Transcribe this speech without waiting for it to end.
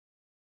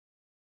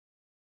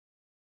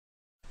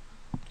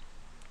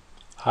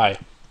Hi,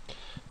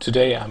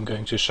 today I'm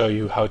going to show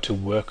you how to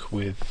work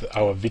with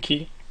our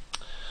wiki,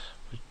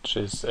 which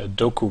is a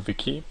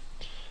DokuWiki,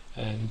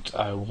 and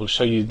I will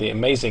show you the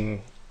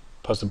amazing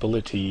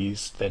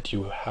possibilities that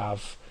you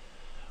have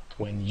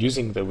when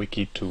using the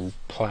wiki to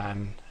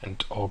plan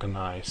and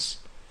organize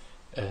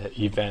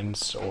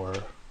events or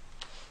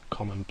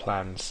common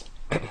plans.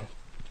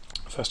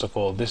 First of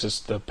all, this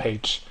is the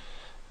page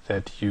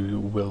that you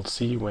will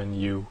see when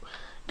you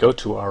go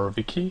to our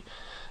wiki.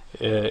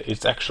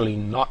 It's actually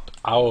not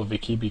our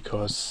wiki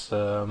because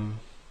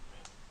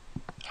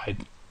I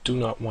do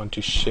not want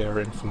to share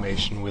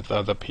information with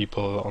other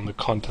people on the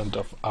content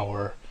of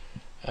our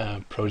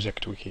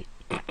project wiki.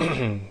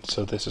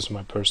 So this is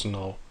my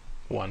personal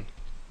one.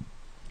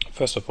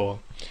 First of all,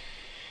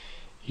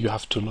 you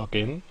have to log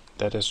in.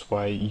 That is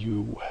why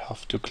you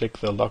have to click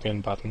the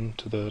login button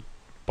to the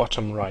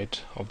bottom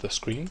right of the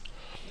screen.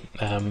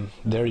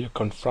 There you're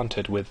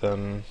confronted with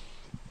a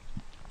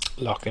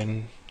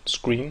login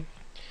screen.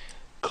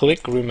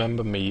 Click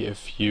Remember Me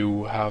if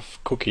you have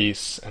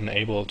cookies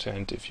enabled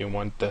and if you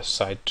want the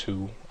site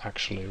to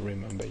actually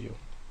remember you.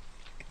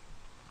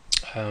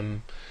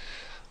 Then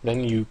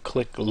you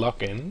click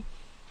Login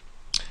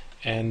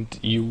and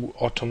you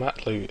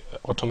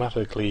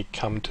automatically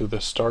come to the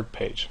start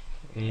page.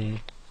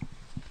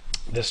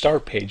 The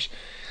start page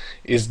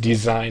is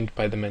designed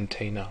by the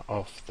maintainer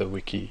of the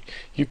wiki.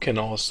 You can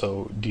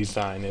also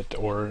design it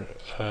or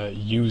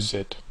use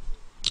it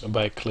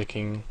by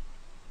clicking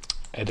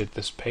Edit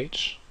this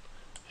page,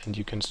 and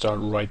you can start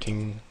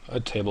writing a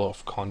table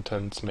of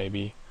contents.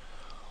 Maybe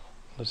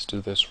let's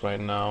do this right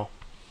now.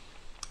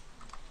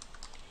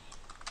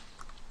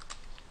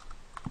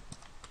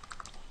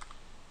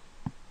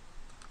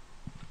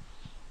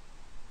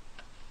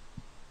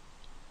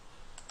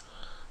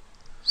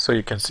 So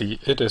you can see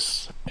it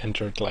is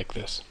entered like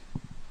this.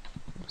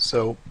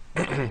 So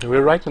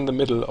we're right in the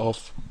middle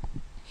of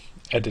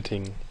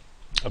editing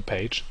a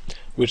page,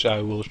 which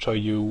I will show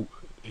you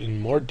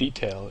in more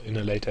detail in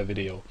a later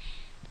video.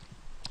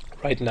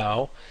 Right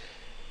now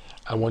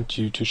I want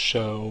to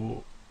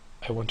show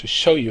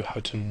you how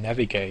to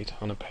navigate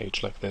on a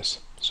page like this.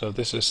 So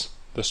this is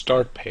the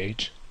start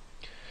page,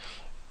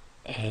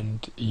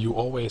 and you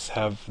always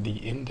have the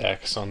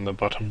index on the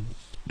bottom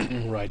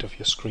right of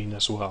your screen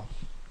as well.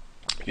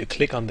 You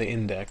click on the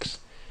index,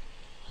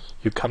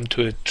 you come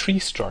to a tree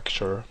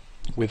structure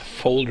with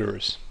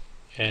folders,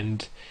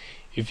 and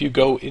if you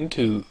go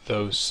into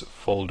those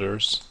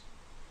folders,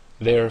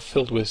 they're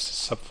filled with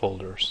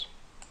subfolders,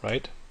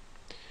 right?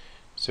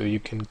 So you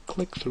can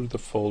click through the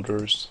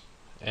folders,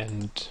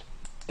 and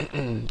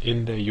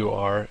in there you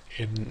are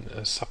in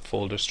a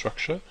subfolder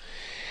structure.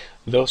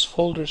 Those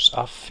folders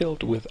are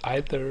filled with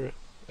either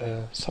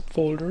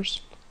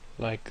subfolders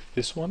like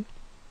this one,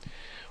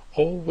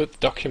 or with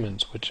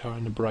documents which are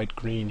in a bright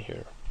green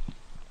here.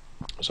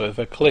 So if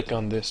I click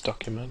on this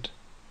document,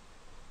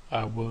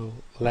 I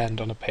will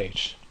land on a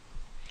page.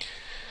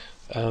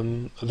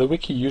 The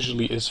wiki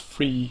usually is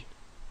free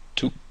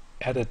to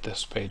edit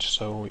this page,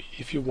 so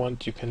if you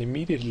want, you can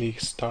immediately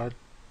start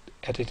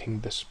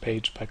editing this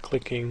page by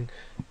clicking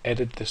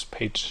Edit this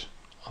page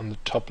on the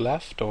top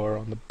left or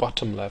on the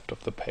bottom left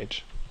of the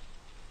page.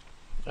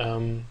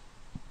 So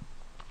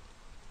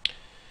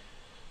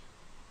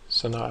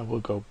now I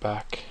will go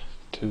back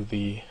to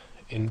the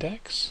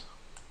index,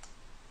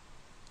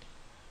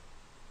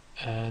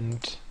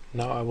 and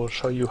now I will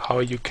show you how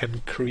you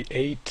can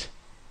create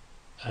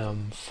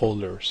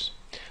folders.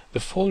 The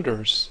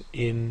folders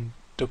in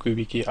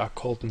DokuWiki are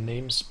called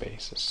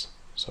namespaces.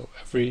 So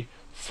every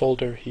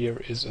folder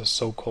here is a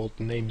so-called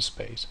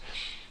namespace.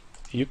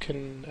 You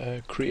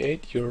can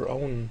create your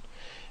own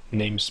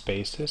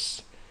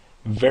namespaces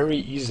very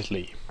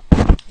easily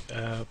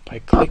by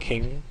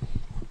clicking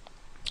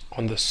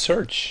on the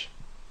search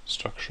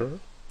structure.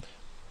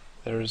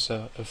 There is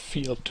a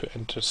field to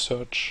enter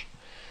search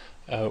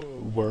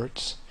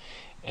words,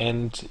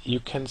 and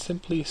you can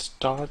simply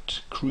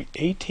start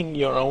creating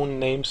your own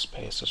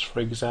namespaces. For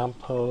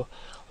example,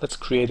 let's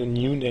create a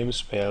new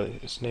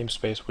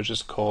namespace which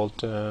is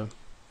called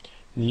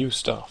new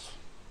stuff.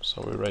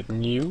 So we write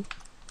new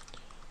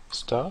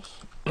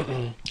stuff.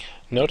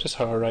 Notice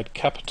how I write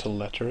capital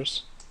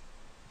letters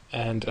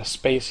and a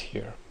space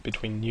here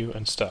between new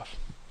and stuff.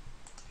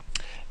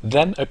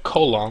 Then a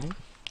colon.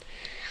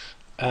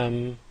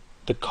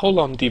 The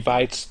colon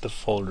divides the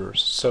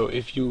folders. So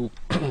if you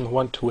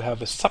want to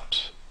have a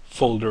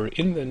subfolder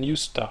in the new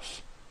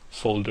stuff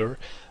folder,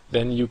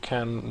 then you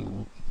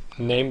can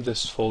name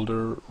this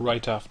folder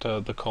right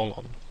after the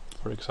colon.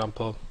 For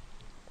example,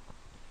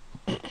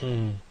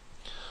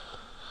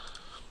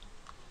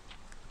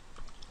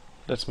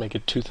 let's make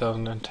it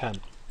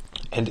 2010.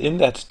 And in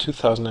that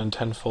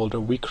 2010 folder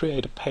we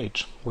create a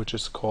page which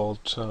is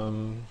called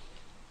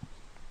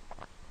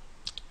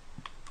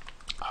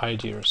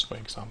ideas, for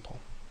example.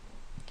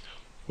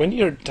 When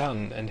you're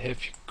done and have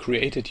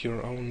created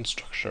your own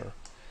structure,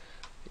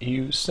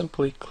 you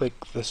simply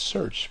click the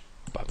search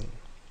button.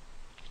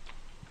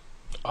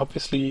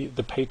 Obviously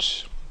the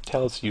page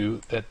tells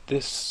you that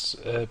this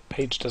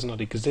page does not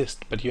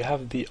exist, but you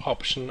have the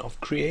option of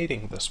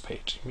creating this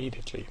page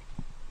immediately.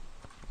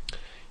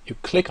 You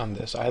click on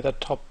this, either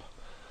top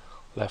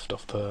left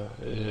of the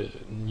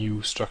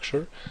new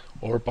structure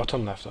or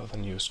bottom left of the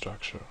new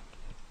structure.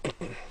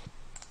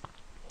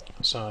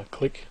 So I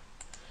click,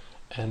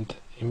 and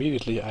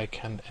immediately I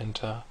can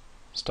enter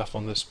stuff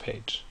on this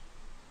page.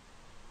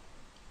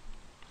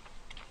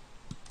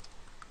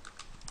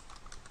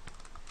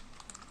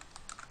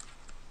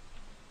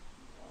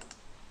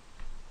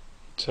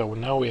 So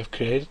now we have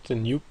created a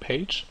new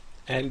page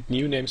and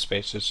new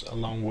namespaces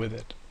along with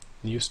it.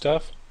 New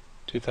stuff,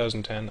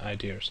 2010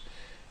 ideas.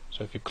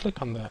 So if you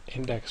click on the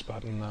index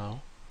button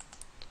now,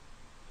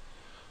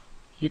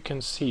 you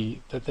can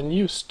see that the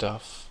new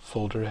stuff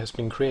folder has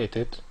been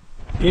created.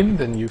 In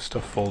the new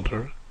stuff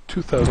folder,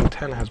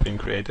 2010 has been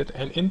created,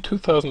 and in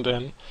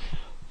 2010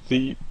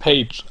 the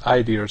page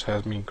ideas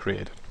has been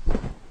created.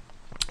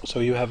 So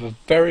you have a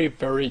very,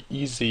 very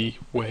easy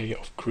way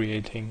of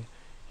creating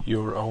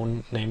your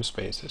own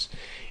namespaces.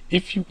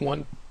 If you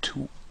want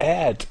to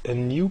add a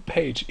new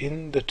page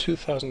in the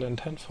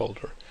 2010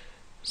 folder,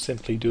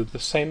 simply do the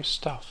same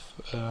stuff.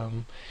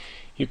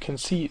 You can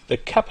see the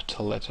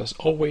capital letters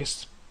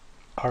always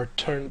are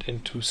turned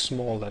into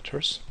small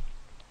letters,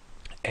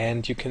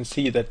 and you can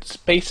see that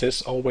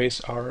spaces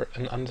always are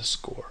an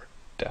underscore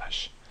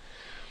dash.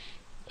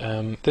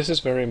 This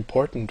is very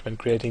important when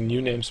creating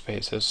new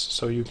namespaces,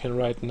 so you can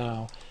write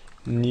now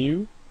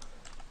new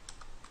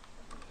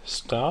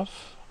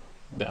stuff,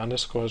 the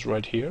underscore is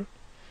right here.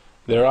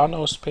 There are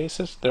no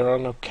spaces, there are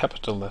no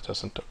capital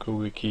letters in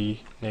DokuWiki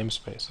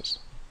namespaces.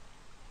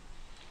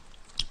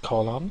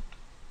 Colon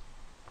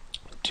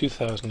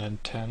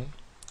 2010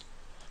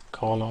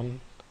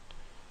 colon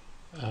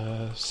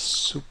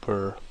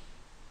super.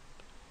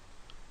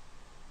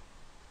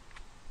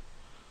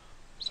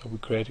 So we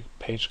create a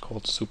page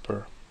called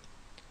super.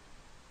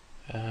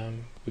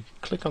 We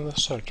click on the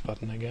search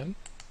button again.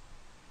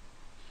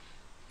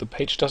 The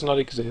page does not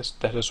exist,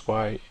 that is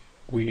why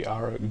we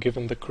are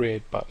given the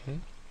create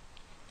button.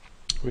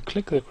 We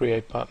click the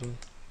create button,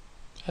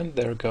 and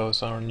there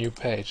goes our new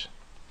page.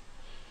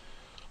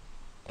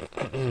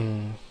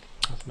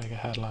 Let's make a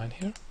headline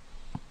here.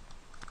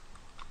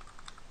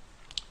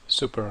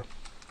 Super.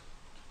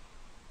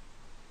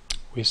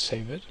 We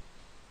save it.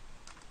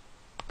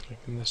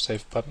 Clicking the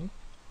save button.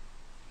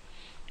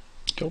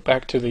 Go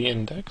back to the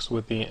index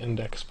with the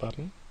index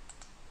button.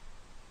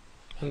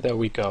 And there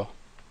we go.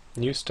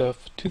 New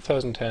stuff,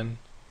 2010.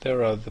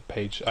 There are the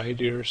page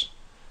ideas.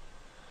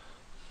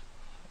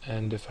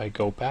 And if I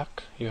go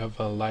back, you have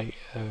an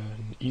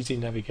easy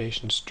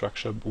navigation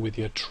structure with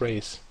your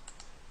trace.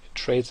 It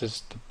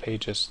traces the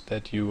pages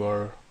that you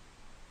are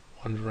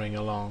wandering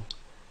along.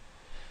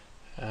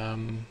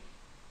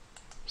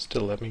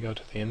 Still, let me go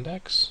to the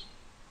index,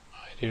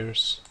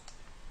 ideas,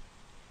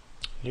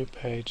 new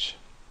page,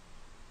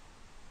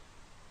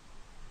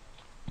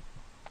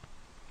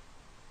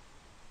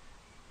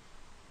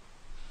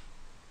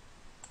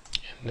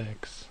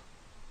 index.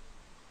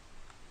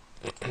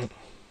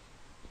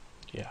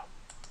 Yeah,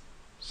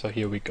 so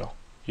here we go.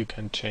 You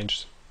can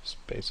change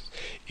spaces.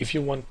 If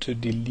you want to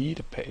delete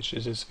a page,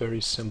 it is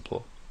very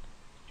simple.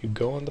 You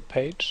go on the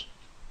page,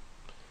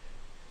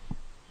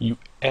 you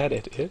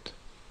edit it,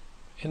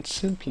 and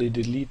simply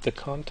delete the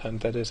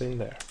content that is in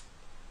there.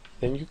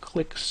 Then you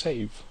click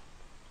save.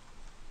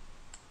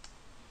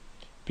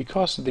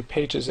 Because the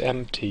page is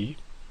empty,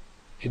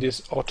 it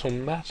is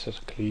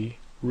automatically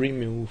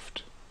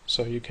removed.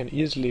 So you can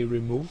easily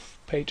remove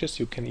pages,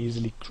 you can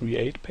easily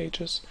create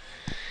pages,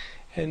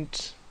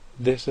 and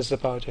this is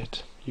about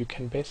it. You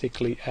can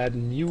basically add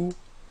new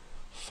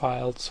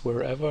files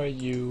wherever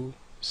you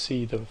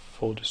see the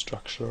folder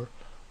structure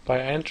by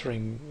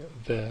entering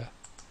the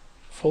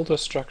folder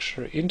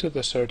structure into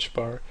the search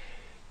bar,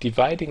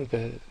 dividing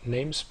the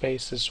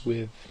namespaces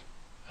with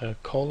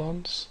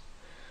colons,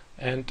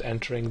 and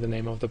entering the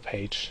name of the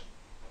page.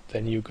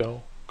 Then you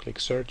go, click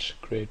search,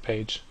 create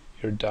page,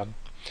 you're done.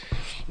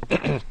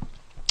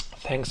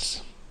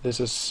 Thanks, this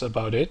is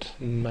about it.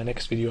 In my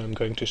next video I'm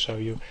going to show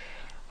you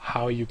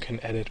how you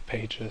can edit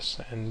pages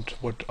and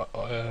what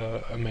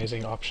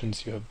amazing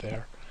options you have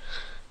there.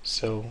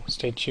 So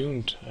stay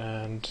tuned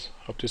and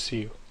hope to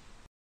see you.